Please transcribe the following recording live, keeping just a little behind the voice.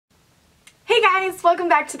Hey guys, welcome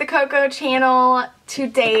back to the Cocco channel.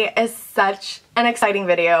 Today is such an exciting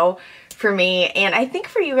video for me and I think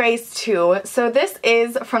for you guys too. So this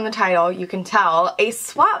is, from the title you can tell, a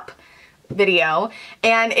swap video,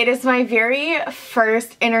 and it is my very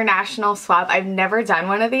first international swap. I've never done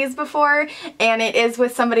one of these before, and it is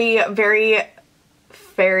with somebody very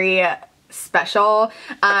special.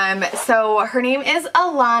 So her name is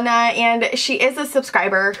Alana, and she is a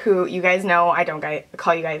subscriber who, you guys know, I don't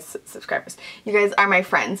call you guys subscribers. You guys are my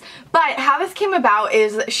friends. But how this came about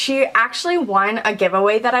is she actually won a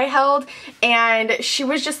giveaway that I held, and she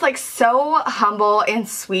was just like so humble and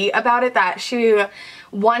sweet about it that she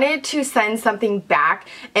wanted to send something back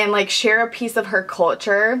and like share a piece of her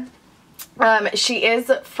culture. She is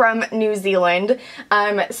from New Zealand,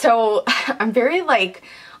 so I'm very like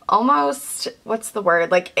almost, what's the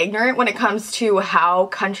word, like ignorant when it comes to how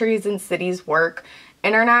countries and cities work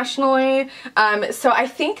internationally. So I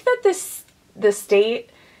think that the state,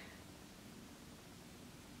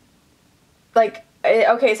 like,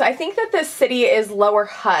 okay, so I think that this city is Lower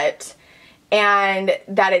Hutt and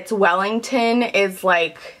that it's Wellington is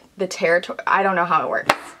like the territory. I don't know how it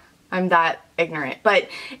works. I'm that ignorant. But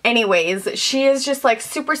anyways, she is just like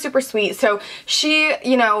super sweet. So she,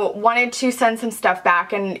 you know, wanted to send some stuff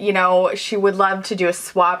back, and you know, she would love to do a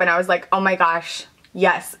swap, and I was like, oh my gosh,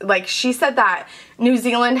 yes. Like, she said that New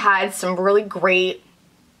Zealand had some really great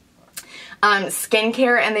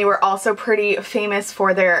skincare, and they were also pretty famous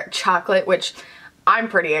for their chocolate, which I'm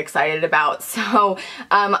pretty excited about. So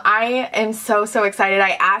I am so excited.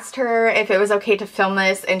 I asked her if it was okay to film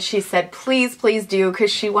this, and she said please do,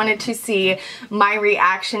 because she wanted to see my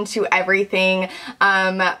reaction to everything.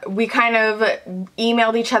 We kind of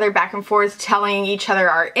emailed each other back and forth, telling each other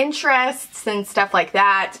our interests and stuff like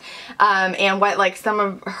that, and what like some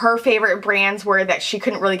of her favorite brands were that she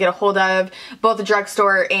couldn't really get a hold of, both the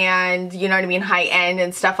drugstore and, you know what I mean, high end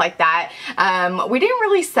and stuff like that. We didn't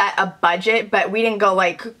really set a budget, but we didn't go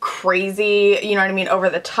like crazy, you know what I mean, over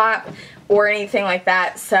the top or anything like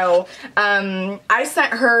that. So I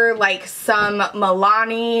sent her like some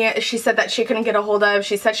Milani. She said that she couldn't get a hold of.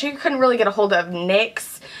 She said she couldn't really get a hold of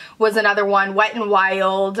NYX was another one, Wet n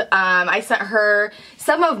Wild. I sent her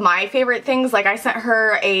some of my favorite things. Like I sent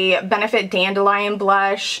her a Benefit Dandelion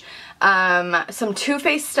blush, some Too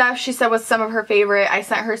Faced stuff she said was some of her favorite. I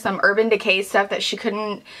sent her some Urban Decay stuff that she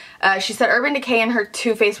couldn't, she said Urban Decay and her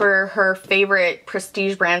Too Faced were her favorite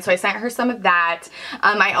prestige brand, so I sent her some of that.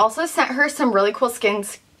 I also sent her some really cool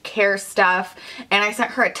skincare stuff, and I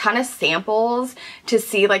sent her a ton of samples to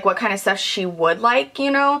see like what kind of stuff she would like, you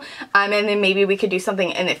know, and then maybe we could do something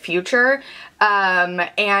in the future. And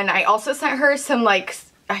I also sent her some like,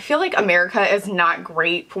 I feel like America is not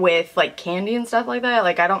great with like candy and stuff like that.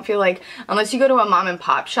 Like I don't feel like, unless you go to a mom and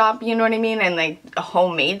pop shop, you know what I mean, and like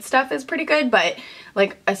homemade stuff is pretty good, but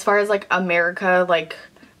like as far as like America, like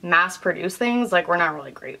mass produce things, like we're not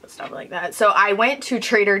really great with stuff like that. So I went to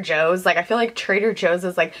Trader Joe's. Like I feel like Trader Joe's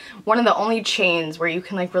is like one of the only chains where you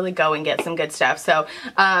can like really go and get some good stuff. So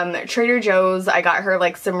Trader Joe's, I got her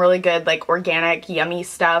like some really good like organic yummy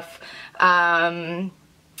stuff.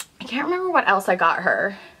 I can't remember what else I got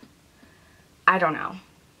her. I don't know.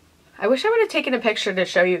 I wish I would have taken a picture to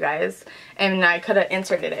show you guys and I could have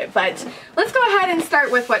inserted it. But let's go ahead and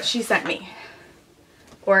start with what she sent me.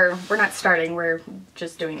 Or we're not starting, we're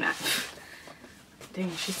just doing that.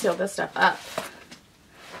 Dang, she sealed this stuff up.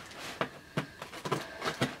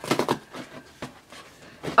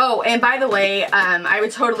 Oh, and by the way, I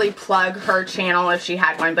would totally plug her channel if she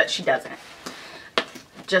had one, but she doesn't.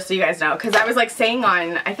 Just so you guys know, because I was like saying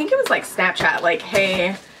on, I think it was like Snapchat, like,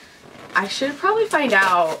 hey, I should probably find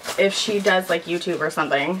out if she does like YouTube or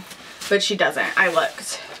something, but she doesn't. I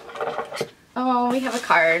looked. Oh, we have a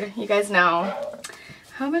card. You guys know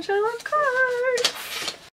how much I love cards.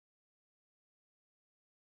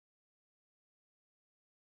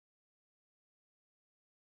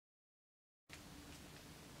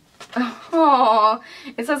 Oh,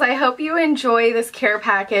 it says, I hope you enjoy this care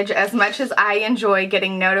package as much as I enjoy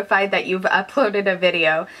getting notified that you've uploaded a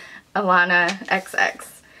video. Alana XX.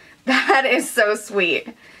 That is so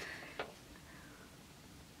sweet.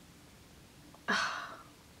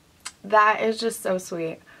 That is just so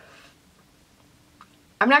sweet.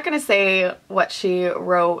 I'm not going to say what she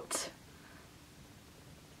wrote,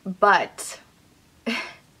 but if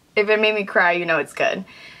it made me cry, you know it's good.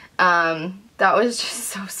 That was just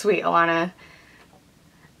so sweet, Alana.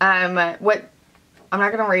 I'm not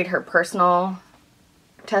going to read her personal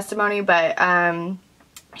testimony, but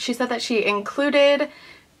she said that she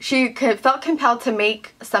felt compelled to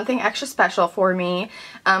make something extra special for me.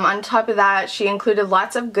 On top of that, she included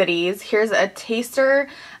lots of goodies. Here's a taster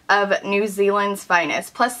of New Zealand's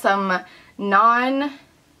finest, plus some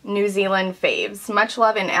non-New Zealand faves. Much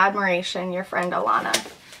love and admiration, your friend Alana.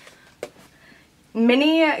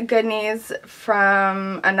 Mini goodies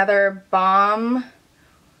from another bomb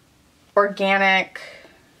organic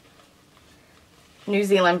New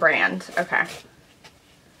Zealand brand. Okay.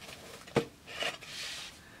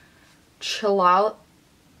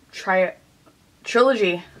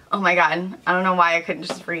 Trilogy. Oh my god. I don't know why I couldn't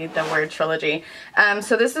just read the word trilogy.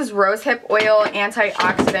 So this is rosehip oil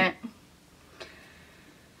antioxidant.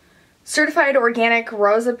 Certified organic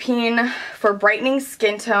rosapine for brightening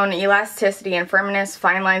skin tone, elasticity, and firmness,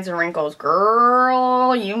 fine lines, and wrinkles.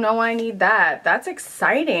 Girl, you know I need that. That's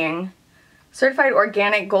exciting. Certified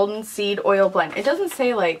organic golden seed oil blend. It doesn't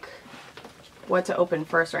say like what to open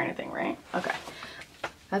first or anything, right? Okay.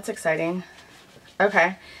 That's exciting.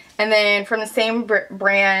 Okay. And then from the same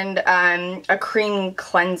brand, a cream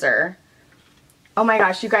cleanser. Oh my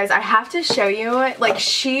gosh, you guys, I have to show you. Like,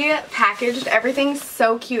 she packaged everything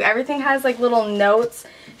so cute. Everything has like little notes.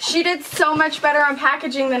 She did so much better on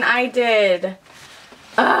packaging than I did.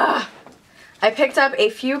 Ugh. I picked up a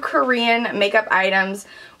few Korean makeup items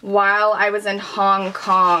while I was in Hong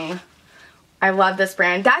Kong. I love this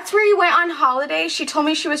brand. That's where you went on holiday? She told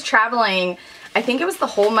me she was traveling. I think it was the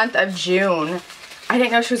whole month of June. I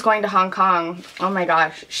didn't know she was going to Hong Kong. Oh my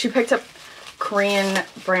gosh. She picked up Korean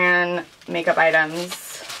brand makeup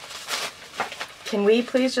items. Can we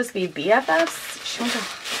please just be BFFs? She went to,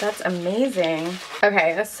 that's amazing.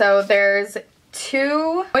 Okay, so there's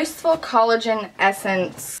 2 Moistful Collagen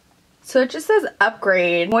Essence. So it just says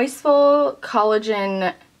upgrade. Moistful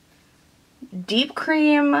Collagen Deep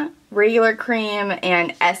Cream, Regular Cream,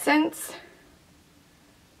 and Essence.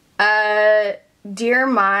 Dear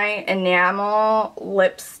My Enamel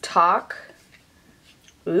Lips Talk.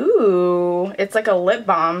 Ooh, it's like a lip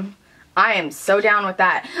balm. I am so down with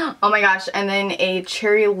that. Oh my gosh, and then a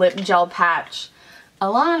cherry lip gel patch.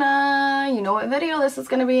 Alana, you know what video this is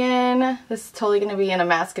going to be in? This is totally going to be in a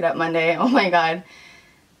Mask It Up Monday. Oh my god.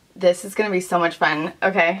 This is going to be so much fun.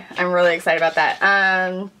 Okay, I'm really excited about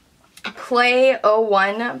that. Play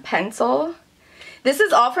 01 pencil. This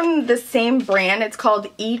is all from the same brand. It's called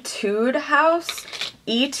Etude House.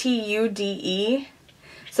 E-T-U-D-E.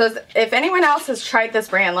 So if anyone else has tried this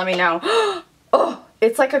brand, let me know. Oh,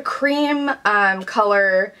 it's like a cream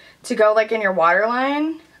color to go like in your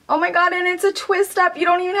waterline. Oh my god, and it's a twist up. You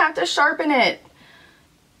don't even have to sharpen it.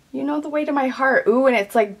 You know the way to my heart. Ooh, and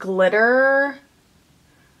it's like glitter.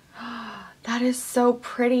 That is so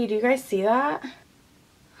pretty. Do you guys see that?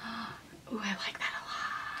 Ooh, I like that a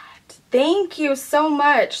lot. Thank you so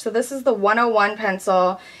much. So this is the 101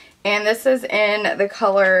 pencil, and this is in the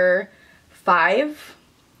color 5.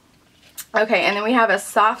 Okay, and then we have a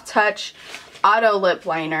Soft Touch Auto Lip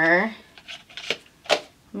Liner. Let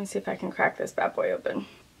me see if I can crack this bad boy open.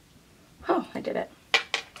 Oh, I did it.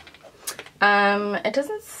 It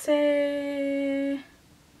doesn't say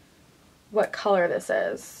what color this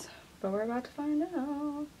is, but we're about to find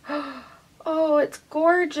out. Oh, it's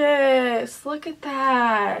gorgeous. Look at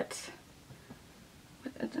that.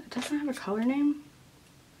 It doesn't have a color name.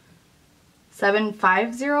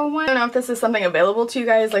 7501. I don't know if this is something available to you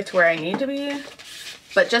guys, like to where I need to be,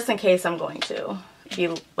 but just in case, I'm going to be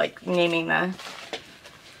like naming the...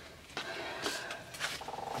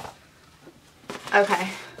 Okay.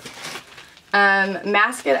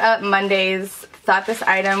 Mask It Up Mondays. Thought this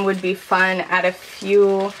item would be fun at a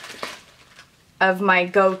few of my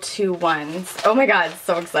go-to ones. Oh my god,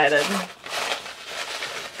 so excited.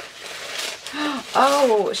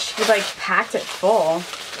 Oh, she like packed it full.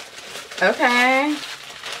 Okay.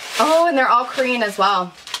 Oh, and they're all Korean as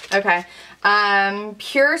well. Okay.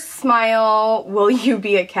 Pure Smile, Will You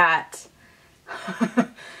Be a Cat? Oh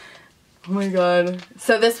my god.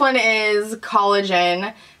 So this one is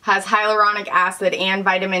collagen, has hyaluronic acid and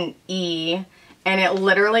vitamin E, and it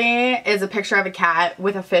literally is a picture of a cat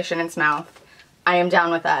with a fish in its mouth. I am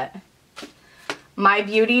down with that. My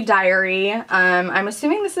Beauty Diary. I'm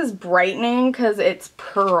assuming this is brightening because it's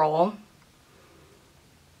pearl.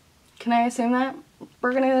 Can I assume that?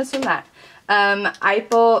 We're gonna assume that.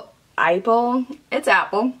 It's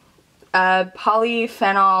apple.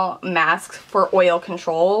 Polyphenol mask for oil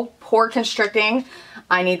control. Pore constricting.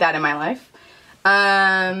 I need that in my life.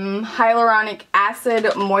 Hyaluronic acid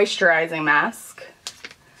moisturizing mask.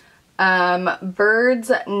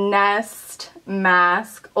 Bird's Nest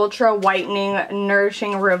mask. Ultra whitening,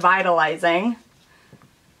 nourishing, revitalizing.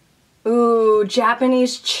 Ooh,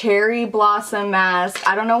 Japanese cherry blossom mask.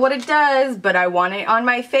 I don't know what it does, but I want it on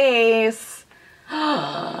my face.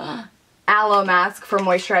 aloe mask for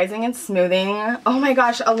moisturizing and smoothing. Oh my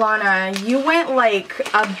gosh, Alana, you went like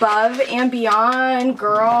above and beyond,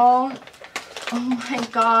 girl. Oh my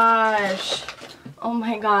gosh. Oh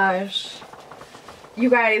my gosh. You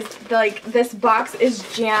guys, like, this box is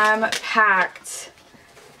jam-packed.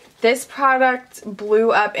 This product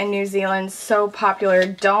blew up in New Zealand, so popular.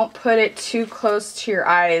 Don't put it too close to your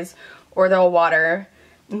eyes or they'll water.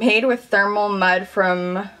 Made with thermal mud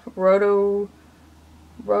from Rotorua?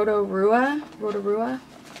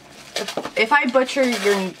 If I butcher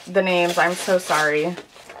the names, I'm so sorry.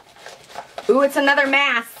 Ooh, it's another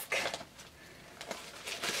mask.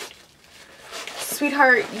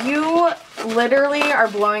 Sweetheart, you literally are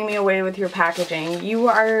blowing me away with your packaging. You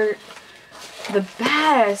are the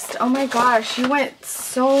best. Oh my gosh, you went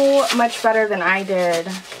so much better than I did.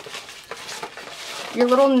 Your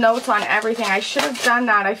little notes on everything. I should have done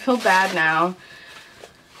that. I feel bad now.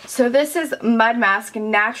 So this is mud mask,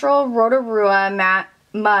 natural Rotorua matte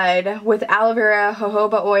mud with aloe vera,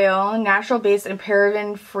 jojoba oil, natural based and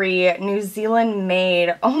paraben free, New Zealand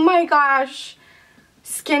made. Oh my gosh.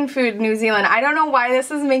 Skin food, New Zealand. I don't know why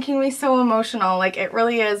this is making me so emotional. Like, it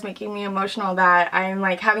really is making me emotional that I'm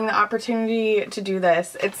like having the opportunity to do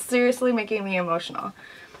this. It's seriously making me emotional.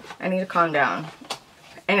 I need to calm down.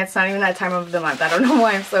 And it's not even that time of the month. I don't know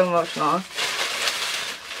why I'm so emotional.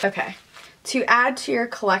 Okay. To add to your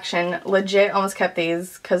collection, legit almost kept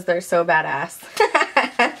these because they're so badass.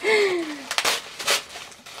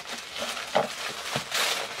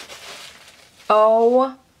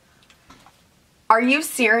 Oh, are you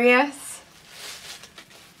serious?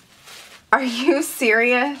 Are you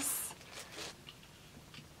serious?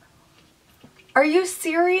 Are you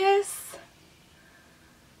serious?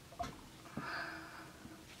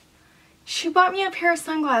 She bought me a pair of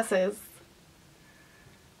sunglasses.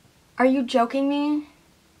 Are you joking me?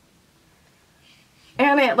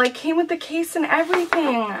 And it like came with the case and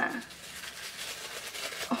everything.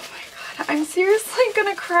 Oh my god, I'm seriously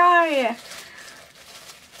gonna cry.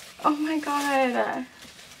 Oh my god.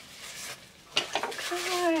 Oh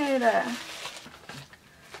my god.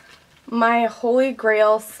 My Holy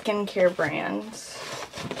Grail skincare brand.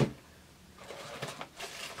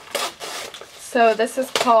 So this is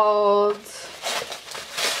called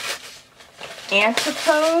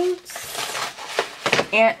Antipodes.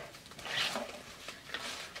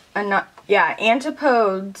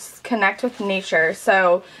 Antipodes Connect with Nature.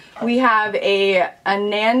 So we have a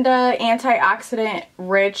Ananda antioxidant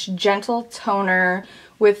rich gentle toner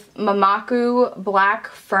with Mamaku, black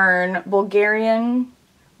fern, Bulgarian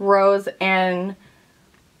rose, and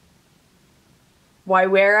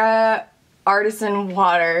Waiwera artisan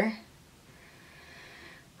water.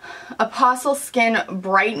 Apostle Skin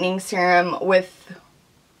brightening serum with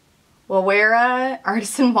Waiwera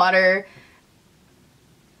artisan water,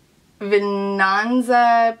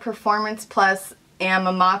 Vinanza Performance Plus, and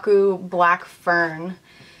Mamaku Black Fern.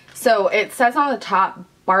 So it says on the top,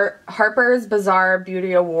 Harper's Bazaar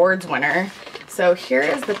Beauty Awards winner. So here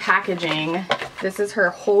is the packaging. This is her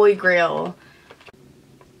Holy Grail.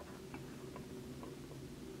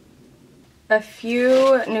 A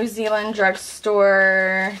few New Zealand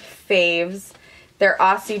drugstore faves. They're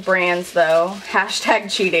Aussie brands though.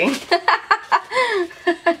 Hashtag cheating.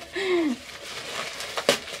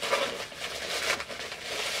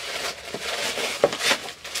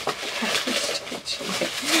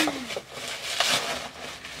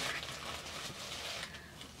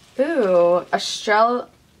 Ooh, Australis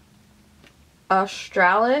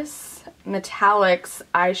Metallics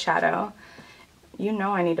eyeshadow. You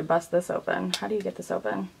know I need to bust this open. How do you get this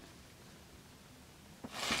open?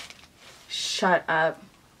 Shut up.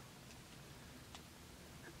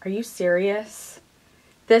 Are you serious?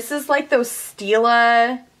 This is like those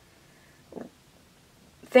Stila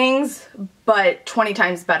things, but 20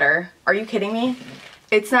 times better. Are you kidding me?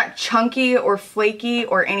 It's not chunky or flaky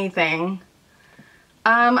or anything.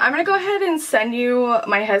 I'm gonna go ahead and send you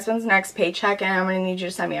my husband's next paycheck, and I'm gonna need you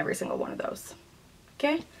to send me every single one of those.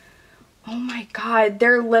 Okay? Oh my god,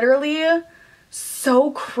 they're literally so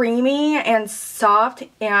creamy and soft,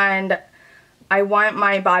 and I want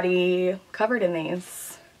my body covered in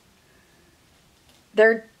these.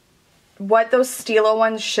 They're what those Stila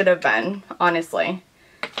ones should have been, honestly.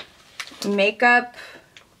 Makeup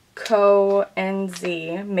Co.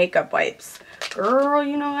 NZ makeup wipes. Girl,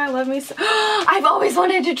 you know I love me so. I've always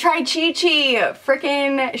wanted to try Chi Chi.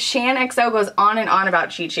 Frickin' Shan XO goes on and on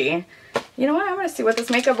about Chi Chi. You know what? I'm gonna see what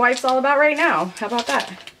this makeup wipe's all about right now. How about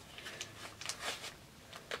that?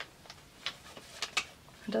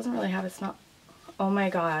 It doesn't really have a smell. Oh my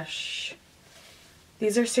gosh.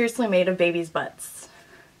 These are seriously made of babies' butts.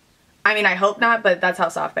 I mean, I hope not, but that's how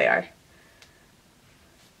soft they are.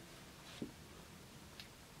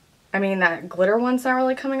 I mean, that glitter one's not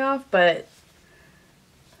really coming off, but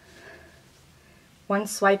one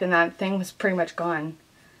swipe and that thing was pretty much gone.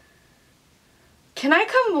 Can I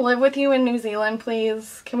come live with you in New Zealand,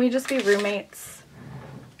 please? Can we just be roommates?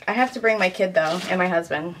 I have to bring my kid, though, and my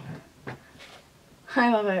husband.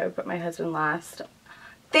 I love how I put my husband last.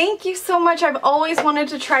 Thank you so much. I've always wanted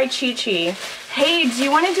to try Chi-Chi. Hey, do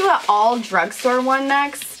you want to do an all drugstore one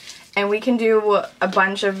next? And we can do a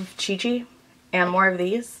bunch of Chi-Chi and more of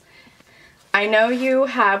these. I know you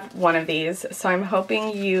have one of these, so I'm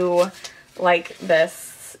hoping you like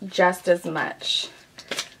this just as much.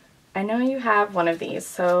 I know you have one of these,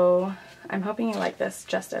 so I'm hoping you like this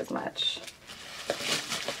just as much.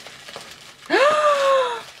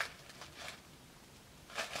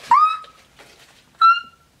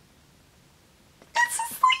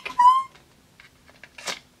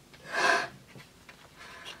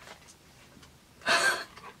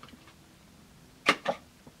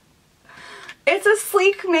 It's a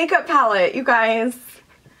sleek makeup palette, you guys.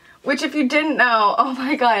 Which, if you didn't know, oh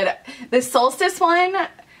my god, the Solstice one,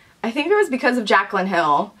 I think it was because of Jaclyn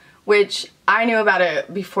Hill, which I knew about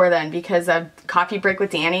it before then because of Coffee Break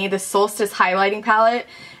with Danny. The Solstice highlighting palette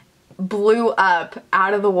blew up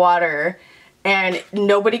out of the water and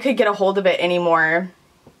nobody could get a hold of it anymore.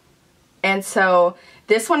 And so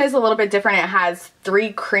this one is a little bit different. It has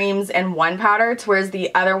 3 creams and 1 powder, whereas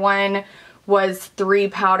the other one was 3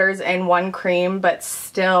 powders and 1 cream, but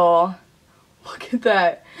still, look at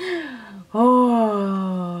that.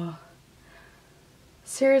 Oh,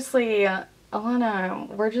 seriously, Alana,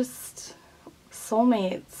 we're just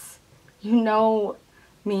soulmates. You know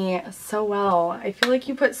me so well. I feel like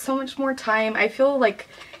you put so much more time. I feel like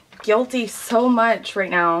guilty so much right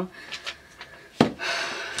now.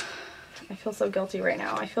 I feel so guilty right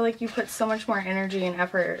now. I feel like you put so much more energy and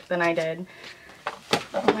effort than I did.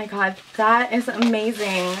 Oh my god, that is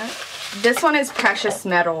amazing. This one is Precious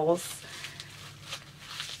Metals.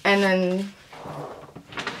 And then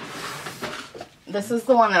this is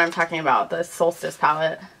the one that I'm talking about, the Solstice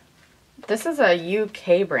palette. This is a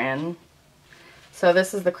UK brand. So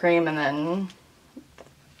this is the cream and then...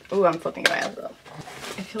 Ooh, I'm flipping away.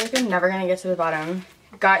 I feel like I'm never going to get to the bottom.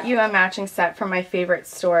 Got you a matching set from my favorite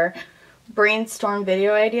store. Brainstorm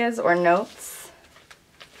video ideas or notes.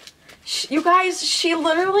 You guys, she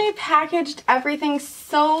literally packaged everything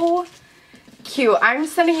so cute. I'm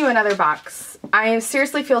sending you another box. I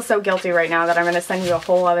seriously feel so guilty right now that I'm going to send you a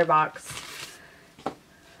whole other box.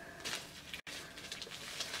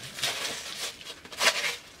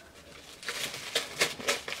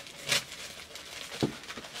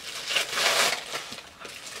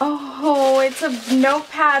 Oh, it's a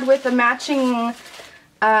notepad with a matching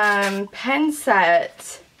pen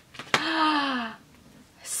set.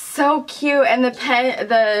 So cute. And the pen,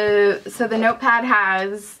 so the notepad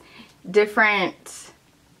has different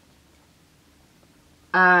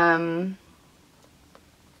what am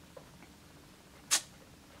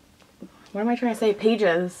I trying to say?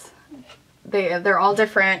 Pages. They're all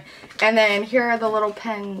different. And then here are the little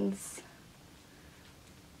pens.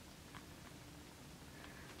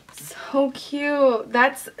 So cute.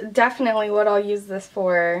 That's definitely what I'll use this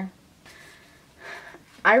for.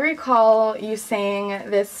 I recall you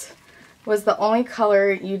saying this was the only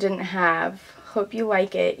color you didn't have. Hope you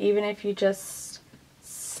like it, even if you just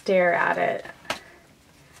stare at it.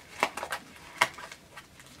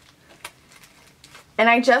 And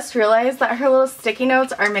I just realized that her little sticky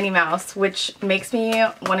notes are Minnie Mouse, which makes me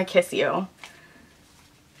want to kiss you.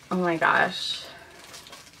 Oh my gosh.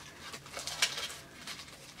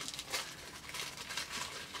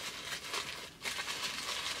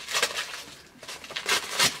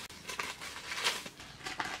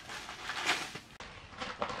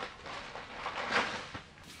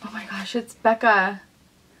 It's Becca.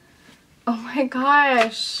 Oh my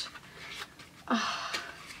gosh. Oh,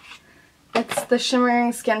 it's the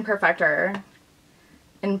Shimmering Skin Perfector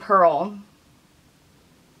in Pearl.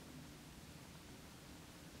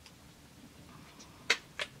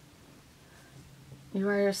 You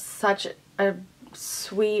are such a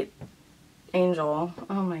sweet angel.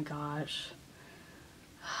 Oh my gosh.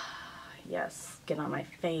 Yes, get on my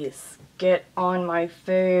face. Get on my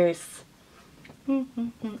face.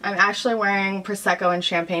 I'm actually wearing Prosecco and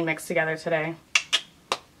champagne mixed together today.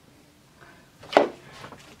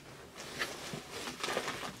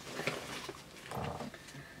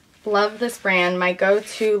 Love this brand. My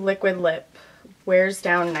go-to liquid lip. Wears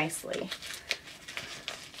down nicely.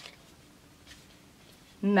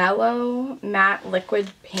 Mellow Matte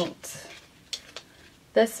Liquid Paint.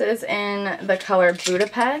 This is in the color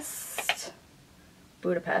Budapest.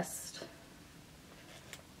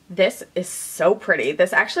 This is so pretty.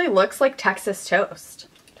 This actually looks like Texas toast.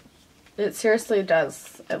 It seriously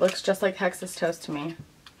does. It looks just like Texas toast to me.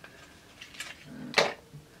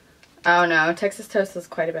 Oh no, Texas toast is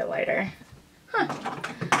quite a bit lighter.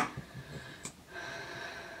 Huh.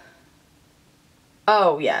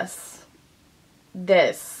 Oh yes.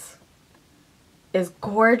 This is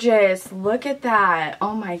gorgeous. Look at that.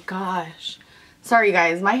 Oh my gosh. Sorry you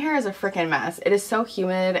guys, my hair is a freaking mess. It is so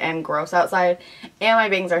humid and gross outside, and my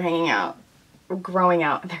bangs are hanging out. Growing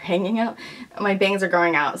out. They're hanging out? My bangs are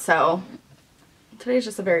growing out, so today's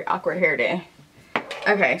just a very awkward hair day.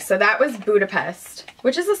 Okay, so that was Budapest,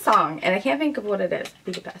 which is a song, and I can't think of what it is.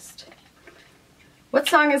 Budapest. What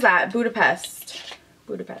song is that? Budapest.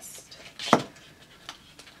 Budapest.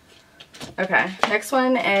 Okay, next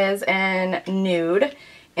one is in Nude,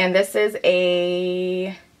 and this is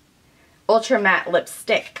a ultra matte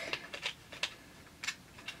lipstick.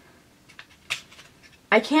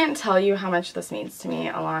 I can't tell you how much this means to me,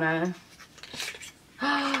 Alana.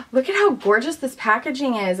 Look at how gorgeous this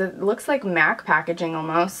packaging is. It looks like MAC packaging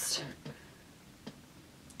almost.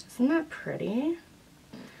 Isn't that pretty?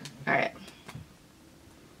 Alright.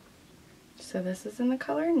 So this is in the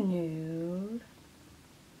color Nude.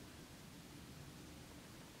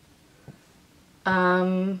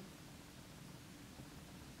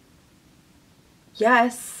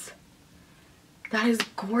 Yes. That is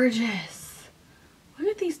gorgeous. Look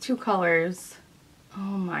at these two colors. Oh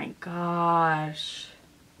my gosh.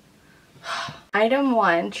 Item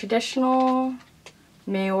 1, traditional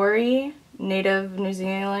Maori, native New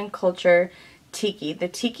Zealand culture, tiki. The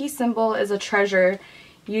tiki symbol is a treasure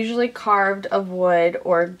usually carved of wood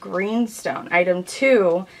or greenstone. Item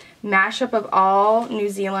 2, mashup of all New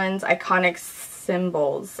Zealand's iconic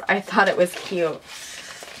symbols. I thought it was cute.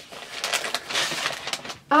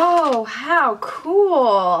 Oh, how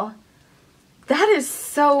cool. That is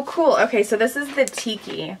so cool. Okay, so this is the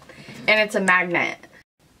tiki, and it's a magnet.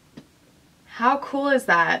 How cool is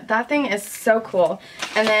that? That thing is so cool.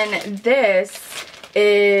 And then this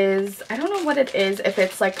is, I don't know what it is, if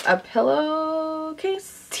it's like a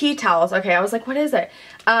pillowcase? Tea towels. Okay, I was like, what is it?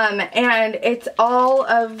 And it's all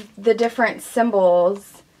of the different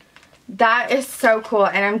symbols. That is so cool,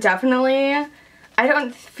 and I'm definitely, I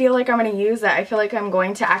don't feel like I'm going to use it. I feel like I'm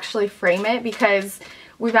going to actually frame it because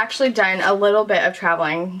we've actually done a little bit of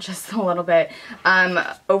traveling, just a little bit,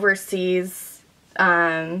 overseas.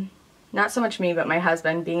 Not so much me, but my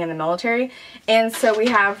husband being in the military. And so we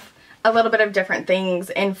have a little bit of different things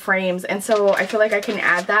in frames. And so I feel like I can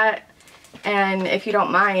add that. And if you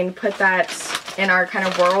don't mind, put that in our kind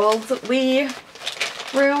of worldly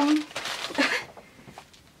room.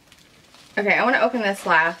 Okay, I want to open this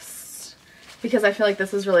last because I feel like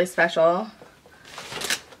this is really special.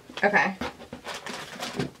 Okay.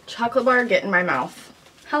 Chocolate bar, get in my mouth.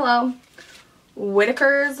 Hello.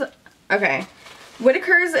 Whittaker's. Okay.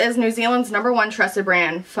 Whittaker's is New Zealand's #1 trusted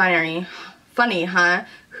brand. Funny, huh?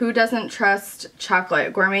 Who doesn't trust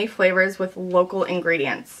chocolate? Gourmet flavors with local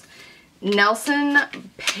ingredients. Nelson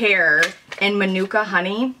pear and Manuka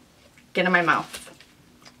honey. Get in my mouth.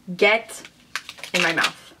 Get in my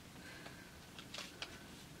mouth.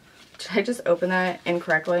 Did I just open that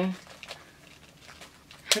incorrectly?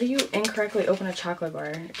 How do you incorrectly open a chocolate bar?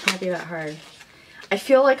 It can't be that hard. I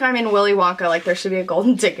feel like I'm in Willy Wonka, like there should be a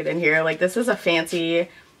golden ticket in here. Like this is a fancy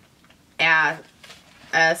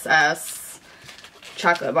SS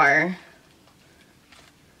chocolate bar.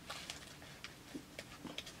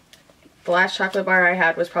 The last chocolate bar I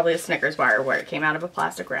had was probably a Snickers bar where it came out of a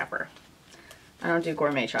plastic wrapper. I don't do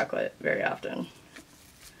gourmet chocolate very often.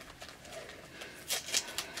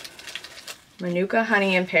 Manuka,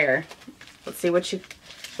 honey, and pear. Let's see what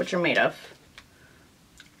you're made of.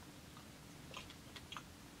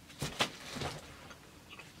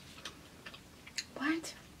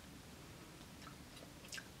 What?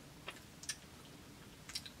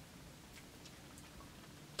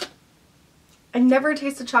 I never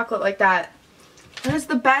tasted chocolate like that. That is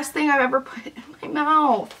the best thing I've ever put in my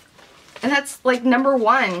mouth. And that's like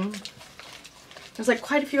 #1. There's like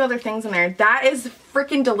quite a few other things in there. That is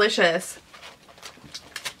freaking delicious.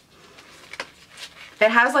 It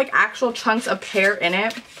has like actual chunks of pear in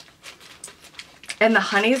it. And the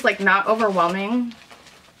honey's like not overwhelming.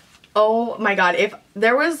 Oh my god, if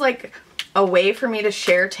there was like a way for me to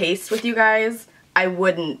share taste with you guys, I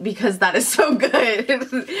wouldn't, because that is so good.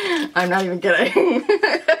 I'm not even kidding.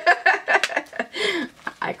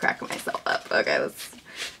 I crack myself up. Okay,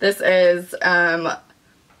 this is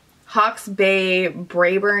Hawke's Bay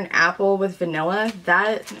Braeburn apple with vanilla.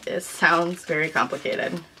 That sounds very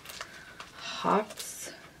complicated.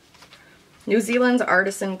 Hawke's New Zealand's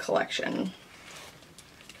Artisan Collection.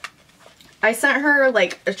 I sent her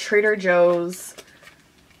like a Trader Joe's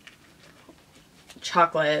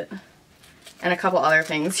chocolate and a couple other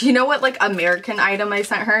things. You know what like American item I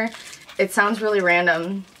sent her? It sounds really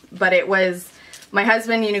random, but it was, my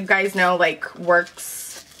husband, you guys know, like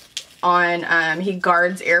works on, he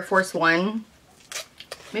guards Air Force One.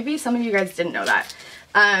 Maybe some of you guys didn't know that.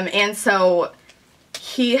 And so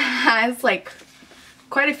he has like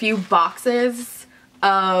quite a few boxes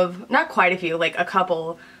of, not quite a few, like a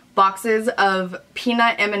couple boxes of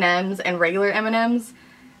peanut M&Ms and regular M&Ms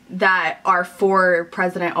that are for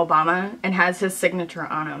President Obama and has his signature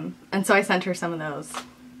on them. And so I sent her some of those.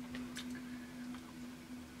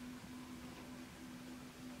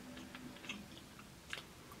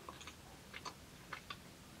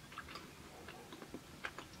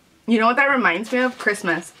 You know what that reminds me of?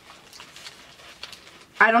 Christmas.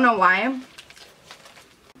 I don't know why.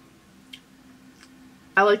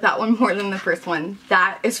 I like that one more than the first one.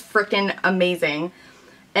 That is freaking amazing.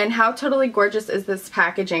 And how totally gorgeous is this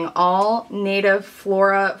packaging? All native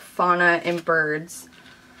flora, fauna, and birds.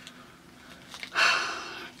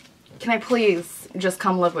 Can I please just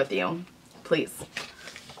come live with you? Please.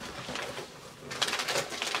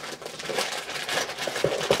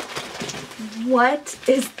 What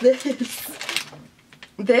is this?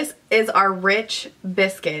 This is our rich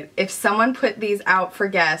biscuit. If someone put these out for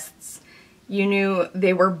guests, you knew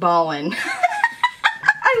they were ballin'.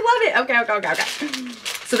 I love it. Okay.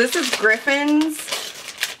 So this is Griffin's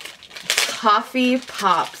Coffee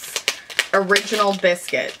Pops Original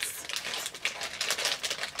Biscuits.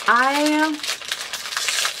 I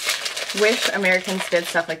wish Americans did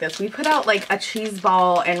stuff like this. We put out like a cheese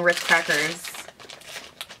ball and Ritz crackers.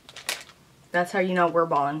 That's how you know we're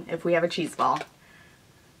ballin', if we have a cheese ball.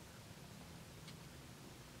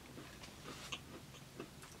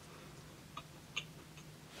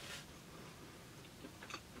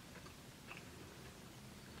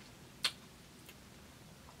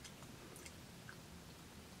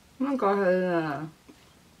 I'm gonna go ahead and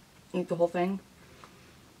eat the whole thing.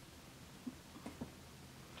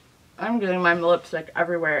 I'm getting my lipstick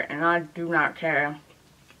everywhere and I do not care.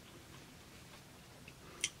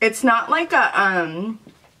 It's not like a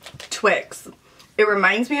Twix. It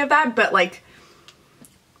reminds me of that, but like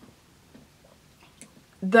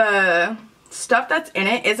the stuff that's in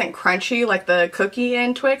it isn't crunchy like the cookie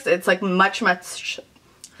in Twix. It's like much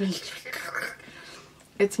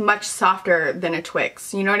it's much softer than a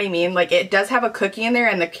Twix. You know what I mean? Like it does have a cookie in there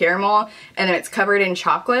and the caramel and then it's covered in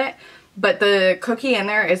chocolate, but the cookie in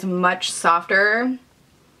there is much softer.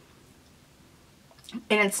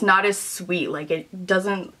 And it's not as sweet, like it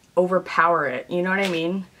doesn't overpower it, you know what I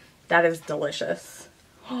mean? That is delicious.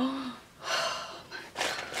 Oh my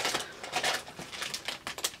God.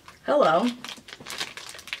 Hello.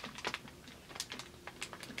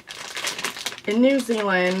 In New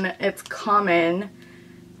Zealand, it's common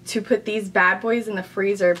to put these bad boys in the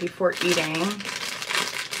freezer before eating.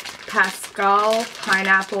 Pascal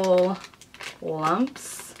pineapple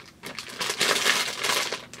lumps.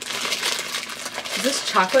 Is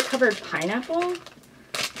this chocolate covered pineapple?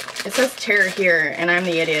 It says terror here and I'm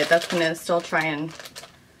the idiot that's gonna still try and...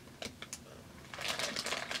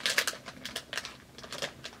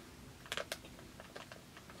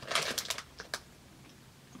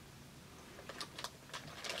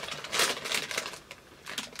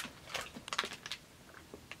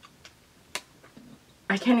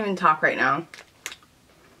 I can't even talk right now.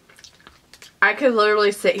 I could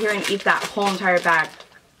literally sit here and eat that whole entire bag.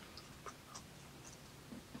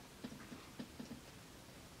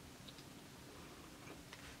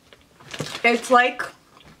 It's like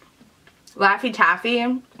Laffy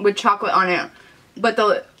Taffy with chocolate on it,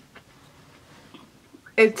 but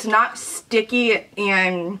it's not sticky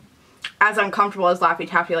and as uncomfortable as Laffy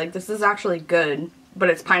Taffy. Like this is actually good, but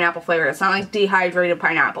it's pineapple flavored. It's not like dehydrated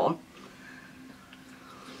pineapple.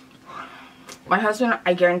 My husband,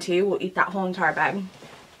 I guarantee you, will eat that whole entire bag.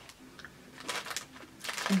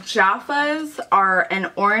 Jaffas are an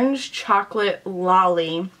orange chocolate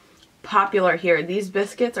lolly, popular here. These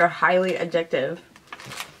biscuits are highly addictive.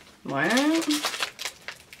 What?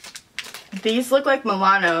 These look like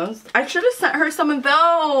Milanos. I should have sent her some of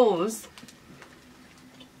those.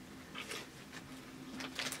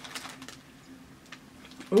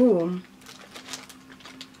 Ooh.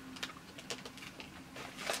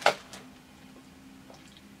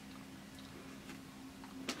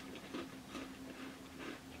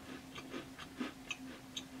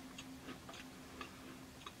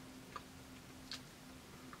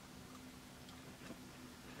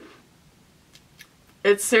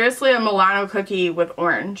 It's seriously a Milano cookie with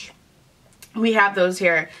orange. We have those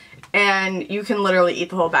here, and you can literally eat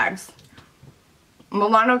the whole bags.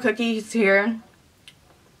 Milano cookies here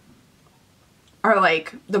are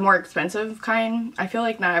like the more expensive kind. I feel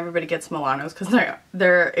like not everybody gets Milanos because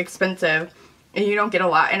they're expensive and you don't get a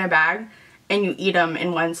lot in a bag and you eat them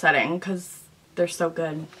in one setting because they're so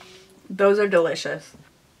good. Those are delicious.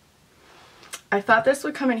 I thought this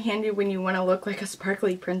would come in handy when you want to look like a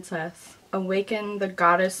sparkly princess. Awaken the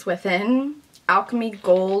goddess within. Alchemy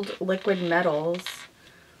gold liquid metals.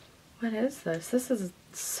 What is this? This is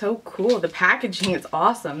so cool. The packaging is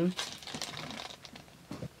awesome.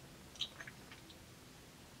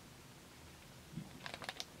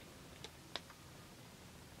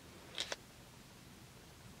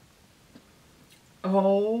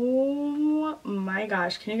 Oh my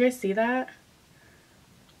gosh, can you guys see that?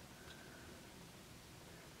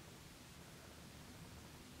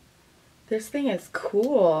 This thing is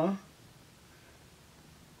cool.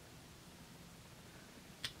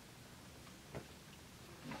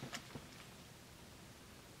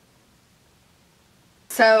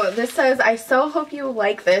 So this says, I so hope you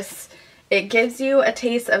like this. It gives you a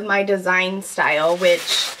taste of my design style,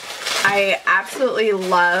 which I absolutely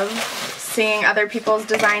love seeing other people's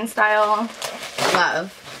design style.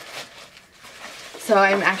 Love. So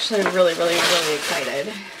I'm actually really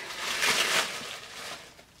excited.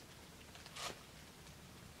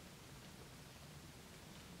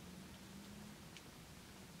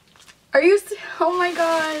 Are you, oh my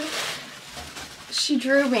god. She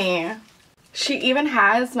drew me. She even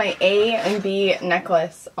has my A and B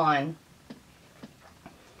necklace on.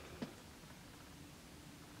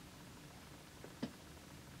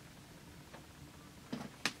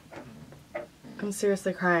 I'm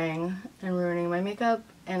seriously crying and ruining my makeup,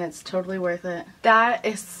 and it's totally worth it. That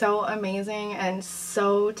is so amazing and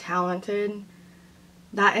so talented.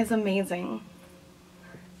 That is amazing.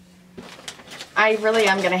 I really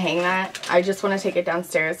am gonna hang that. I just want to take it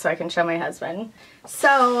downstairs so I can show my husband.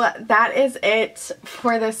 So that is it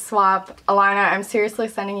for this swap. Alana, I'm seriously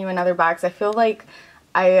sending you another box. I feel like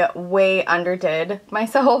I way underdid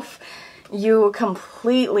myself. You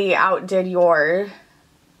completely outdid yourself.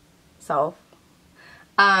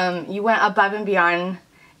 You went above and beyond.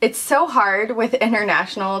 It's so hard with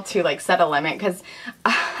international to like set a limit because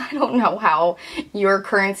I don't know how your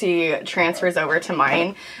currency transfers over to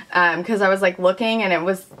mine, because I was like looking and it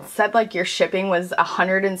was said like your shipping was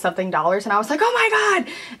 $100 and something, and I was like, oh my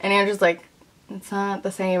god, and Andrew's like, it's not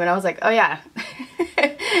the same, and I was like, oh yeah.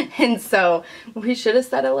 And so we should have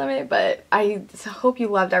set a limit, but I hope you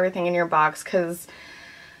loved everything in your box because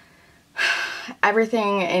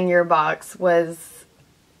everything in your box was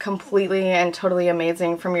completely and totally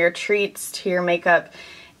amazing, from your treats to your makeup.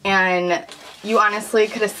 And you honestly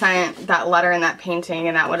could have sent that letter and that painting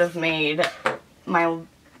and that would have made my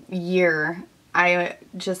year. I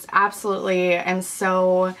just absolutely am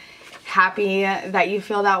so happy that you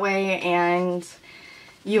feel that way, and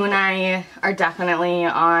you and I are definitely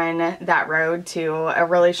on that road to a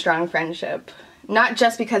really strong friendship. Not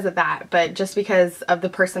just because of that, but just because of the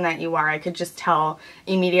person that you are. I could just tell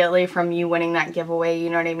immediately from you winning that giveaway, you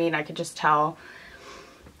know what I mean? I could just tell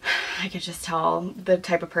the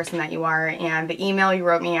type of person that you are. And the email you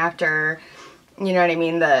wrote me after, you know what I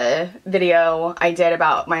mean, the video I did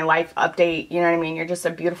about my life update, you know what I mean? You're just a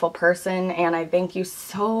beautiful person, and I thank you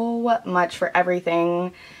so much for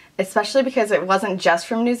everything. Especially because it wasn't just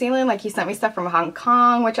from New Zealand. Like, you sent me stuff from Hong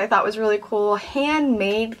Kong, which I thought was really cool.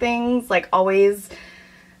 Handmade things, like, always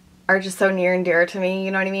are just so near and dear to me,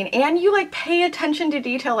 you know what I mean? And you, like, pay attention to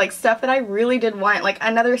detail, like, stuff that I really did want. Like,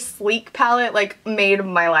 another sleek palette, like, made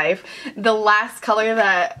my life. The last color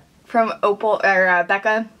that, from Opal, or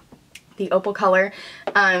Becca, the opal color,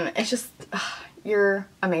 it's just... You're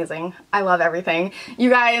amazing. I love everything. You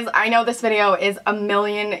guys, I know this video is a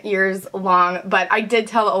million years long, but I did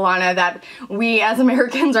tell Alana that we as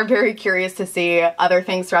Americans are very curious to see other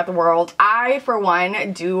things throughout the world. I, for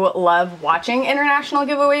one, do love watching international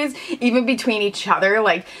giveaways, even between each other,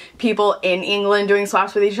 like people in England doing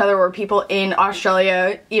swaps with each other, or people in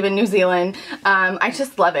Australia, even New Zealand. I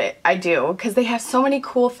just love it. I do, because they have so many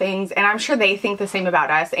cool things, and I'm sure they think the same about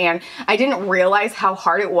us, and I didn't realize how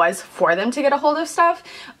hard it was for them to get a hold of stuff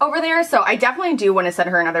over there. So I definitely do want to send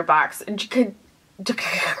her another box because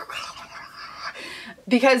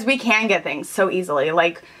we can get things so easily,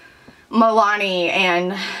 like Milani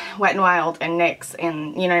and Wet n Wild and NYX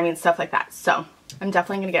and, you know what I mean, stuff like that. So I'm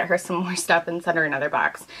definitely gonna get her some more stuff and send her another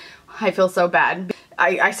box. I feel so bad.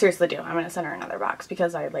 I seriously do. I'm gonna send her another box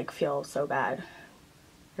because I like feel so bad.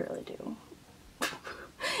 I really do.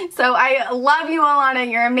 So I love you, Alana.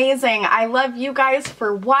 You're amazing. I love you guys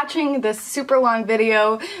for watching this super long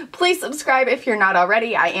video. Please subscribe if you're not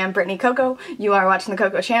already. I am Brittany Cocco. You are watching the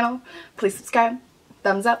Cocco Channel. Please subscribe.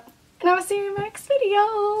 thumbs up, and I will see you in my next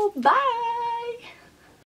video. Bye!